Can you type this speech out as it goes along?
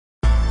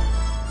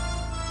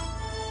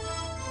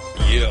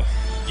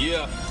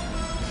Yeah,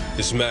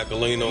 It's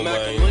Mackalino,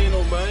 man.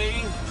 Mackalino,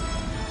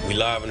 man. We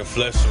live in the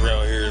flesh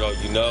around here, though,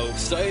 you know.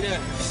 Say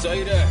that,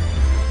 say that.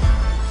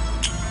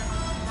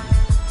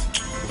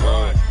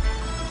 Right.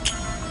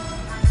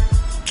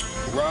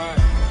 Right.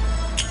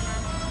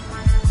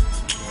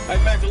 Hey,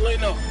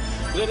 Mackalino,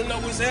 let them know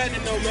what's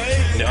happening, though,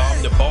 man. Now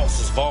I'm the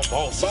boss of all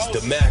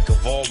bosses, the Mac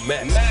of all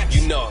Macs. Macs.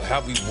 You know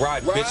how we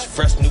ride, bitch,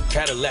 fresh new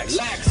Cadillacs.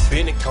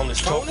 Bending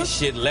corners, talking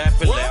shit,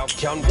 laughing loud,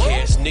 counting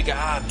cash. Nigga,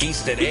 I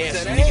beast that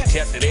ass, nigga,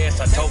 tap that ass.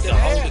 I told the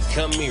hoe to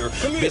come here,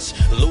 bitch,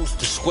 lose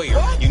the square.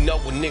 You know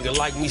a nigga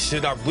like me,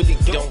 shit, I really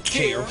don't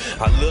care.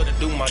 I love to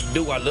do my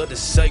do, I love to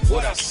say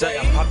what I say.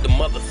 I pop the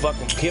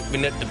motherfucking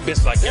pimpin' at the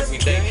bitch like every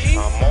day.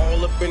 I'm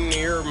all up in the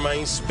air,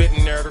 man,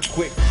 spitting at her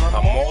quick.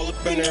 I'm all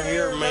up in her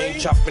hair, man,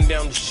 chopping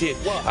down the shit.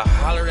 I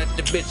hollered at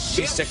the bitch,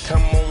 she said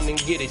come on and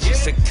get it. She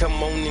said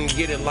come on and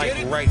get it like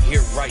right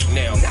here, right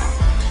now.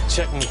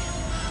 Check me.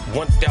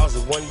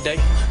 1,000 one day,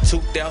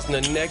 2,000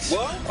 the next.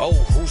 Oh,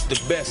 who's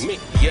the best? Me.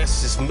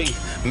 Yes, it's me,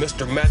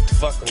 Mr.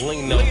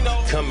 Mackalino,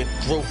 coming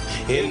through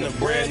in a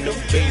brand new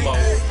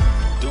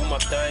BMO. Do my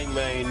thing,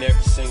 man,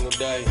 every single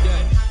day.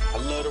 I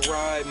love to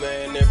ride,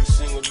 man, every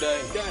single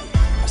day.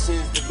 I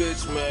send the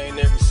bitch, man,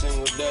 every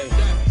single day.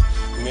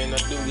 Man, I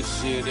do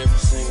this shit every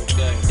single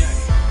day.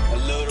 I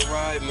love to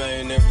ride,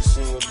 man, every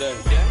single day.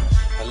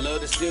 I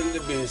love to send the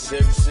bitch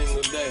every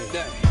single day.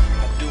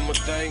 I do my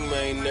thing,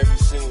 man, every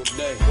single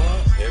day.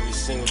 Every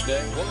single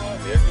day,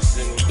 every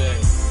single day.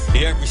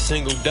 Every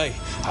single day,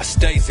 I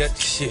stays at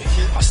the shit.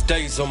 I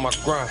stays on my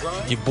grind.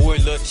 Your boy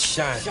love to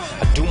shine.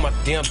 I do my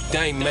damn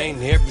thing,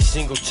 man, every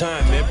single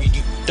time. Every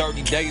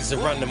 30 days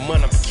around the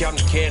month, I'm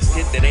counting cash,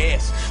 hit that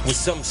ass with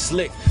something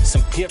slick,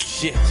 some pimp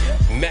shit.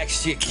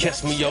 Max shit,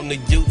 catch me on the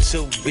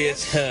YouTube,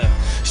 bitch, huh?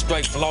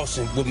 Straight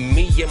flossing with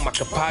me and my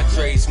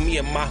compadres, me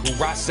and my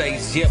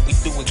Huraces. Yeah, we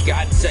do it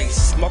God says,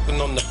 smoking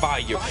on the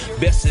fire.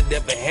 Best that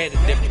ever had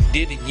it, never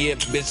did it, yeah,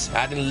 bitch.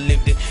 I done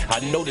lived it. I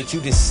know that you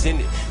didn't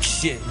send it.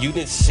 Shit, you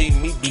didn't see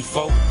me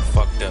before.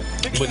 Fucked up.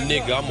 But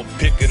nigga, I'ma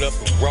pick it up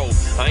and roll.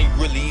 I ain't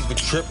really even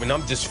tripping.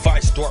 I'm just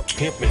five-star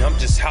pimping. I'm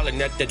just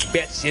hollering at that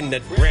bitch in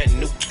that brand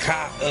new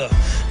car.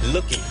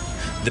 Looking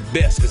the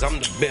best, cause I'm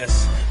the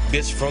best.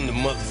 Bitch from the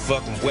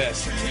motherfucking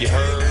West. You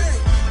heard?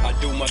 I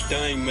do my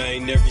thing,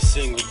 man, every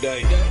single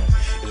day.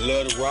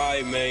 Love to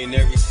ride, man,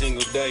 every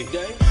single day.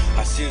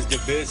 I sends the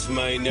bitch,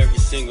 man, every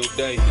single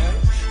day.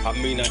 I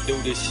mean, I do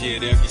this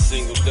shit every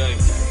single day.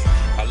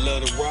 I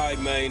love to ride,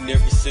 man,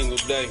 every single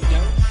day.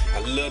 I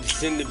love to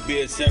send the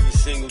bitch every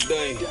single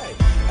day.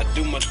 I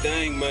do my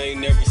thing,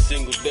 man, every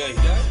single day.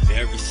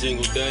 Every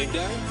single day,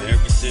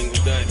 every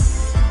single day.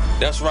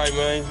 That's right,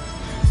 man.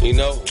 You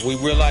know, we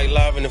real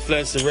live in the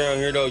flesh around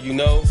here, though, you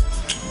know.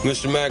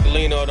 Mr.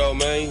 Mackalino, though,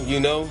 man, you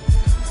know.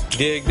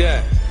 Dig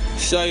that.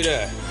 Say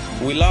that.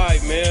 We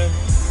live, man.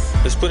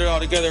 Let's put it all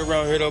together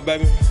around here, though,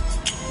 baby.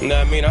 You know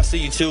what I mean? I see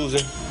you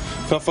choosing.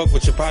 Come fuck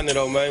with your partner,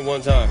 though, man,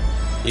 one time.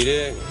 You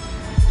dig?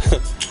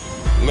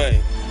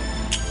 Man,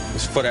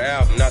 it's for the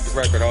album, not the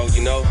record, though,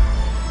 you know?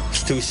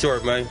 It's too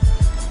short, man.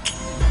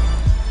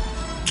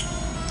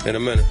 In a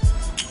minute.